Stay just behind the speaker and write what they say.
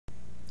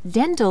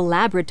Dental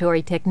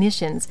laboratory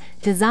technicians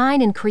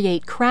design and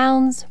create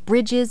crowns,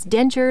 bridges,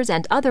 dentures,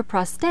 and other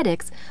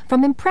prosthetics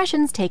from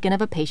impressions taken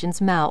of a patient's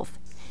mouth.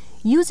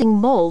 Using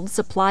molds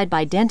supplied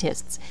by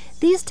dentists,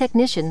 these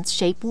technicians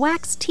shape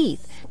wax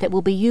teeth that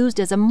will be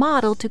used as a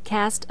model to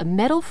cast a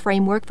metal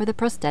framework for the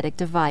prosthetic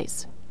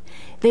device.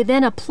 They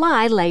then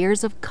apply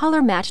layers of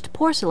color-matched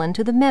porcelain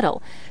to the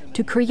metal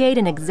to create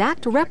an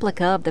exact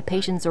replica of the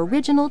patient's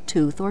original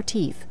tooth or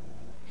teeth.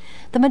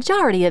 The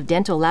majority of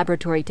dental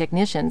laboratory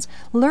technicians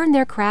learn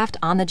their craft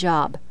on the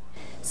job.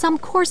 Some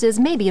courses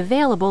may be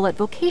available at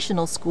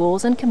vocational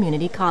schools and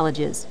community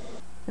colleges.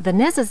 The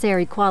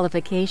necessary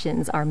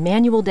qualifications are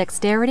manual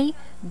dexterity,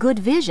 good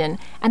vision,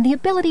 and the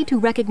ability to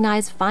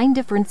recognize fine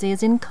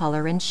differences in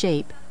color and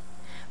shape.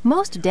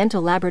 Most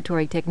dental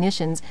laboratory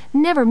technicians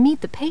never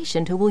meet the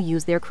patient who will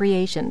use their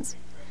creations.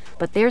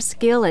 But their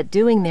skill at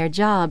doing their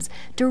jobs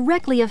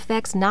directly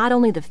affects not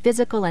only the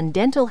physical and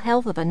dental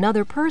health of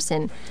another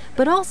person,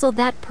 but also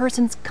that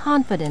person's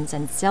confidence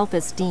and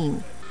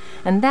self-esteem.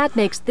 And that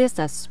makes this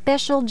a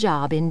special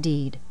job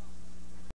indeed.